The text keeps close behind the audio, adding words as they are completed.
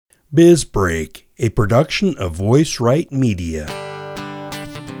Biz Break, a production of Voice Right Media.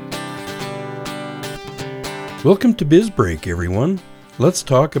 Welcome to Biz Break, everyone. Let's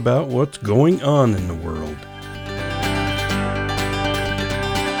talk about what's going on in the world.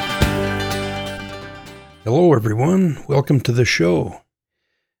 Hello, everyone. Welcome to the show.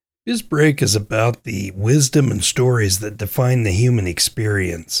 Biz Break is about the wisdom and stories that define the human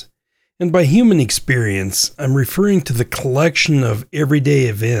experience. And by human experience, I'm referring to the collection of everyday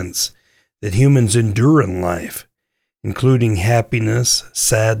events that humans endure in life, including happiness,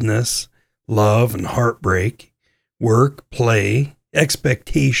 sadness, love and heartbreak, work, play,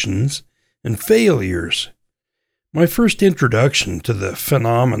 expectations, and failures. My first introduction to the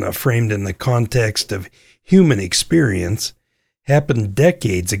phenomena framed in the context of human experience happened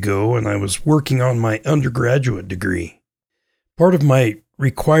decades ago when I was working on my undergraduate degree. Part of my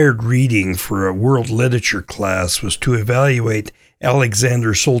required reading for a world literature class was to evaluate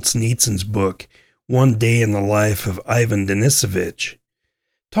Alexander Solzhenitsyn's book, One Day in the Life of Ivan Denisovich.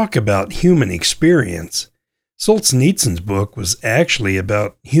 Talk about human experience. Solzhenitsyn's book was actually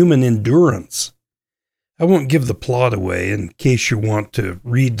about human endurance. I won't give the plot away in case you want to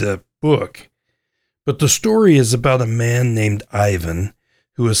read the book, but the story is about a man named Ivan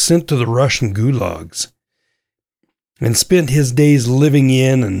who was sent to the Russian gulags and spent his days living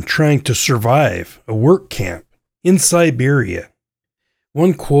in and trying to survive a work camp in Siberia.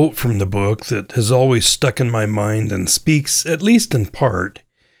 One quote from the book that has always stuck in my mind and speaks, at least in part,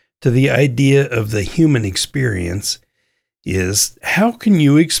 to the idea of the human experience is, how can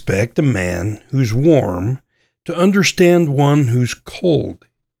you expect a man who's warm to understand one who's cold?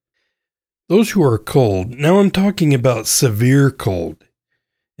 Those who are cold, now I'm talking about severe cold,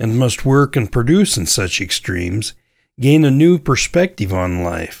 and must work and produce in such extremes, gain a new perspective on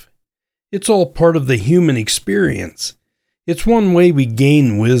life. It's all part of the human experience. It's one way we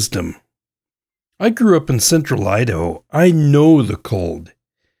gain wisdom. I grew up in central Idaho. I know the cold.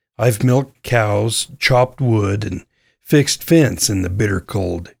 I've milked cows, chopped wood, and fixed fence in the bitter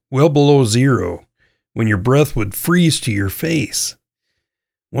cold, well below zero, when your breath would freeze to your face.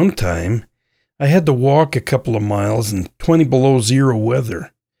 One time, I had to walk a couple of miles in 20 below zero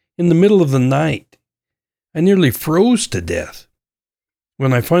weather, in the middle of the night. I nearly froze to death.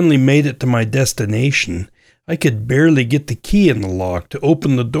 When I finally made it to my destination, I could barely get the key in the lock to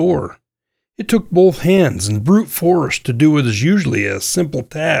open the door. It took both hands and brute force to do what is usually a simple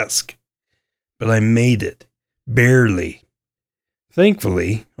task. But I made it, barely.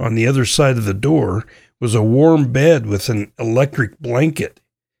 Thankfully, on the other side of the door was a warm bed with an electric blanket.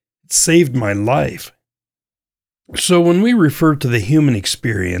 It saved my life. So when we refer to the human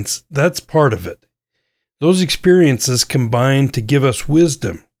experience, that's part of it. Those experiences combine to give us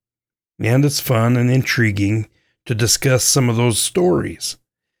wisdom, and it's fun and intriguing to discuss some of those stories.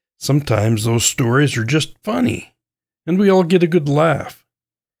 Sometimes those stories are just funny, and we all get a good laugh.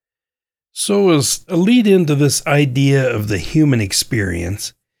 So as a lead into this idea of the human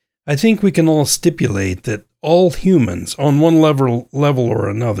experience, I think we can all stipulate that all humans, on one level or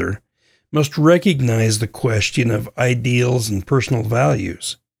another, must recognize the question of ideals and personal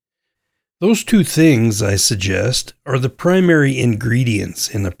values. Those two things, I suggest, are the primary ingredients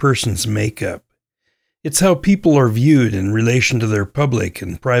in a person's makeup. It's how people are viewed in relation to their public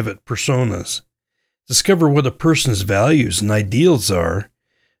and private personas. Discover what a person's values and ideals are,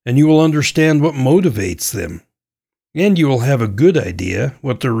 and you will understand what motivates them. And you will have a good idea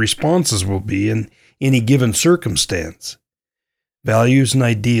what their responses will be in any given circumstance. Values and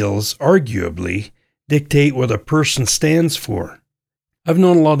ideals, arguably, dictate what a person stands for. I've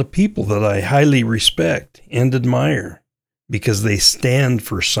known a lot of people that I highly respect and admire because they stand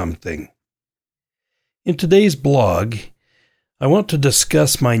for something. In today's blog, I want to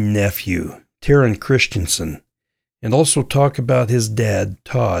discuss my nephew, Taryn Christensen, and also talk about his dad,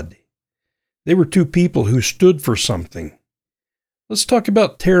 Todd. They were two people who stood for something. Let's talk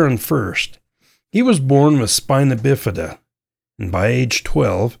about Taryn first. He was born with spina bifida, and by age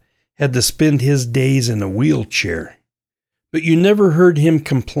 12, had to spend his days in a wheelchair. But you never heard him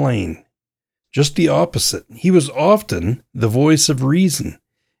complain. Just the opposite. He was often the voice of reason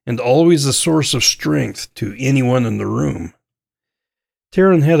and always a source of strength to anyone in the room.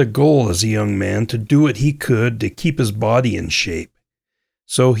 Taryn had a goal as a young man to do what he could to keep his body in shape.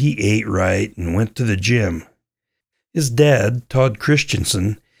 So he ate right and went to the gym. His dad, Todd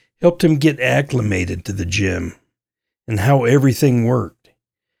Christensen, helped him get acclimated to the gym and how everything worked.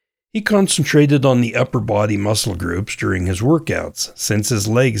 He concentrated on the upper body muscle groups during his workouts, since his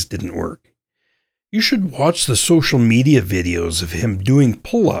legs didn't work. You should watch the social media videos of him doing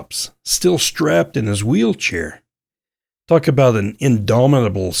pull-ups, still strapped in his wheelchair. Talk about an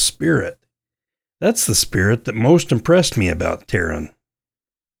indomitable spirit. That's the spirit that most impressed me about Taryn.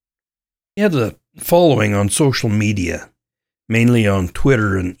 He had a following on social media, mainly on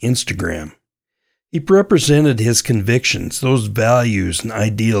Twitter and Instagram. He represented his convictions, those values and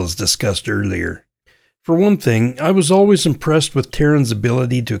ideals discussed earlier. For one thing, I was always impressed with Taryn's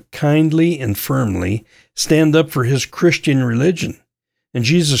ability to kindly and firmly stand up for his Christian religion and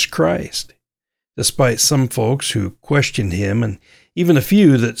Jesus Christ, despite some folks who questioned him and even a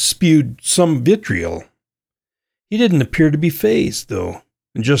few that spewed some vitriol. He didn't appear to be fazed, though,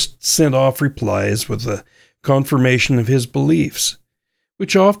 and just sent off replies with a confirmation of his beliefs,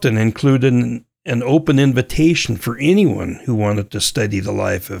 which often included an open invitation for anyone who wanted to study the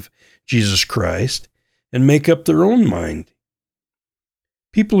life of Jesus Christ and make up their own mind.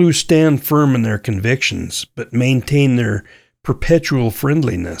 People who stand firm in their convictions but maintain their perpetual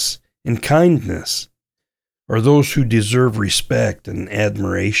friendliness and kindness are those who deserve respect and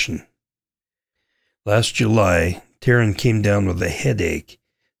admiration. Last July, Taryn came down with a headache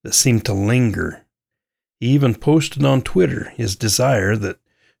that seemed to linger. He even posted on Twitter his desire that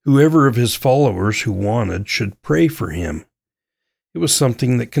whoever of his followers who wanted should pray for him. It was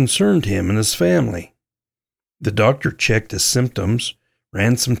something that concerned him and his family. The doctor checked his symptoms,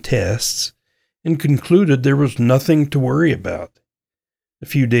 ran some tests, and concluded there was nothing to worry about. A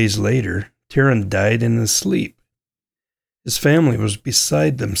few days later, Taryn died in his sleep. His family was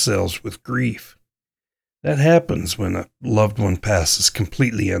beside themselves with grief. That happens when a loved one passes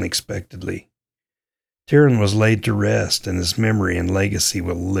completely unexpectedly. Taryn was laid to rest, and his memory and legacy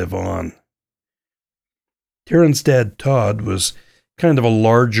will live on. Taryn's dad, Todd, was kind of a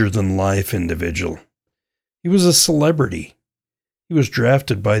larger-than-life individual. He was a celebrity. He was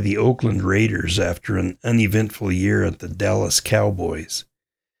drafted by the Oakland Raiders after an uneventful year at the Dallas Cowboys.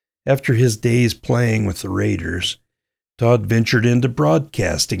 After his days playing with the Raiders, Todd ventured into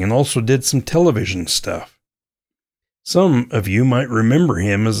broadcasting and also did some television stuff. Some of you might remember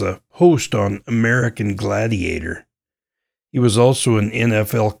him as a host on American Gladiator. He was also an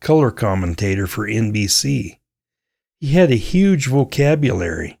NFL color commentator for NBC. He had a huge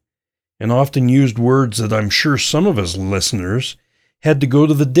vocabulary and often used words that I'm sure some of his listeners had to go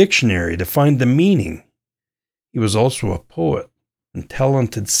to the dictionary to find the meaning. He was also a poet and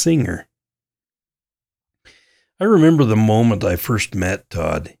talented singer. I remember the moment I first met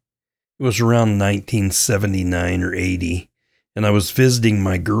Todd. It was around 1979 or 80, and I was visiting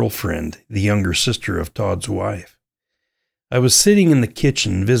my girlfriend, the younger sister of Todd's wife. I was sitting in the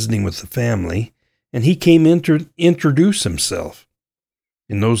kitchen visiting with the family, and he came in to introduce himself.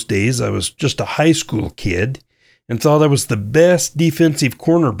 In those days, I was just a high school kid and thought I was the best defensive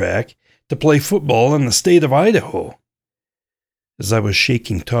cornerback to play football in the state of Idaho. As I was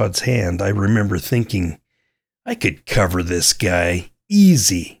shaking Todd's hand, I remember thinking, I could cover this guy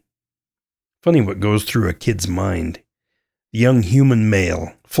easy. Funny what goes through a kid's mind. The young human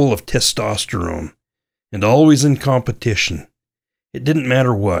male, full of testosterone, and always in competition. It didn't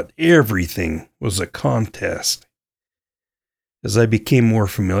matter what, everything was a contest. As I became more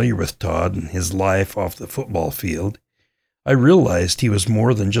familiar with Todd and his life off the football field, I realized he was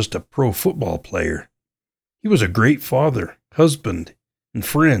more than just a pro football player. He was a great father, husband, and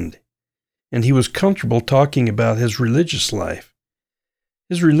friend, and he was comfortable talking about his religious life.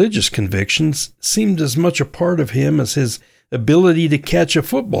 His religious convictions seemed as much a part of him as his ability to catch a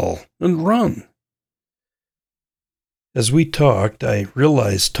football and run. As we talked, I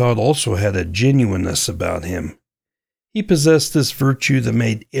realized Todd also had a genuineness about him. He possessed this virtue that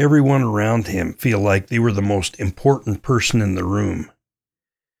made everyone around him feel like they were the most important person in the room.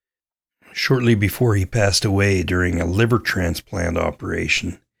 Shortly before he passed away during a liver transplant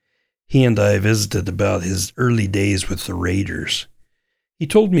operation, he and I visited about his early days with the Raiders. He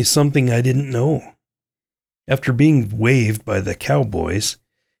told me something I didn't know. After being waived by the Cowboys,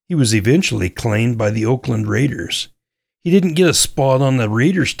 he was eventually claimed by the Oakland Raiders. He didn't get a spot on the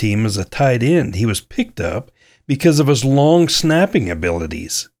Raiders team as a tight end. He was picked up because of his long snapping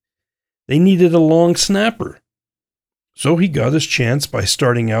abilities. They needed a long snapper. So he got his chance by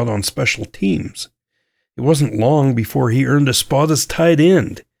starting out on special teams. It wasn't long before he earned a spot as tight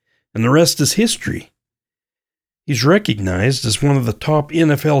end, and the rest is history. He's recognized as one of the top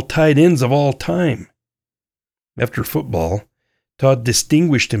NFL tight ends of all time. After football, Todd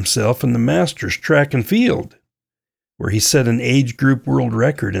distinguished himself in the Masters track and field, where he set an age group world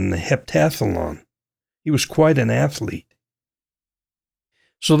record in the heptathlon. He was quite an athlete.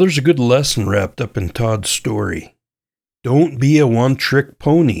 So there's a good lesson wrapped up in Todd's story. Don't be a one-trick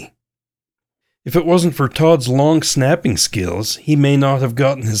pony. If it wasn't for Todd's long snapping skills, he may not have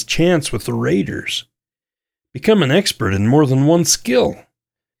gotten his chance with the Raiders. Become an expert in more than one skill.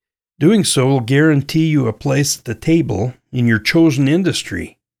 Doing so will guarantee you a place at the table in your chosen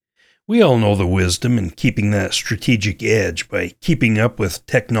industry. We all know the wisdom in keeping that strategic edge by keeping up with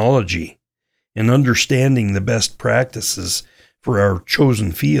technology and understanding the best practices for our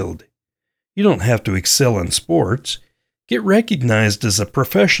chosen field. You don't have to excel in sports. Get recognized as a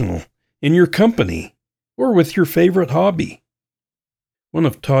professional in your company or with your favorite hobby. One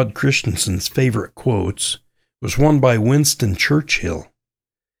of Todd Christensen's favorite quotes was one by Winston Churchill.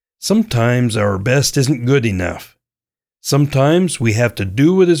 Sometimes our best isn't good enough. Sometimes we have to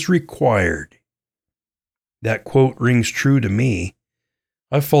do what is required. That quote rings true to me.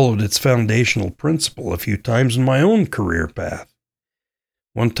 I've followed its foundational principle a few times in my own career path.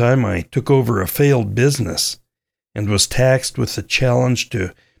 One time I took over a failed business and was tasked with the challenge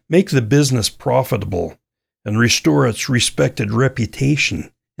to make the business profitable and restore its respected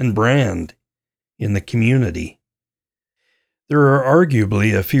reputation and brand in the community. There are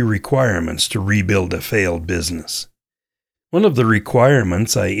arguably a few requirements to rebuild a failed business. One of the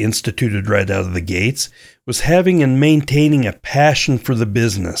requirements I instituted right out of the gates was having and maintaining a passion for the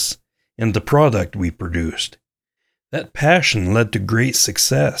business and the product we produced. That passion led to great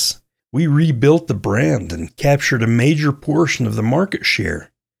success. We rebuilt the brand and captured a major portion of the market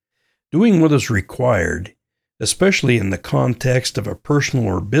share. Doing what is required, especially in the context of a personal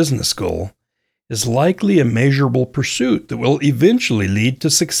or business goal, is likely a measurable pursuit that will eventually lead to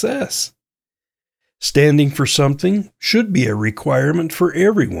success. Standing for something should be a requirement for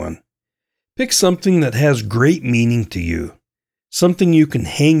everyone. Pick something that has great meaning to you, something you can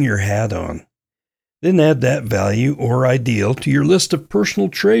hang your hat on. Then add that value or ideal to your list of personal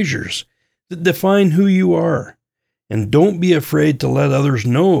treasures that define who you are, and don't be afraid to let others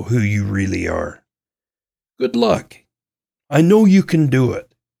know who you really are. Good luck. I know you can do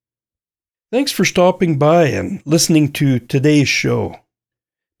it. Thanks for stopping by and listening to today's show.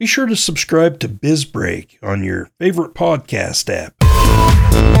 Be sure to subscribe to BizBreak on your favorite podcast app.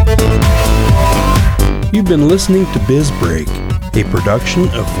 You've been listening to BizBreak, a production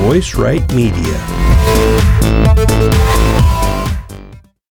of Voice Right Media.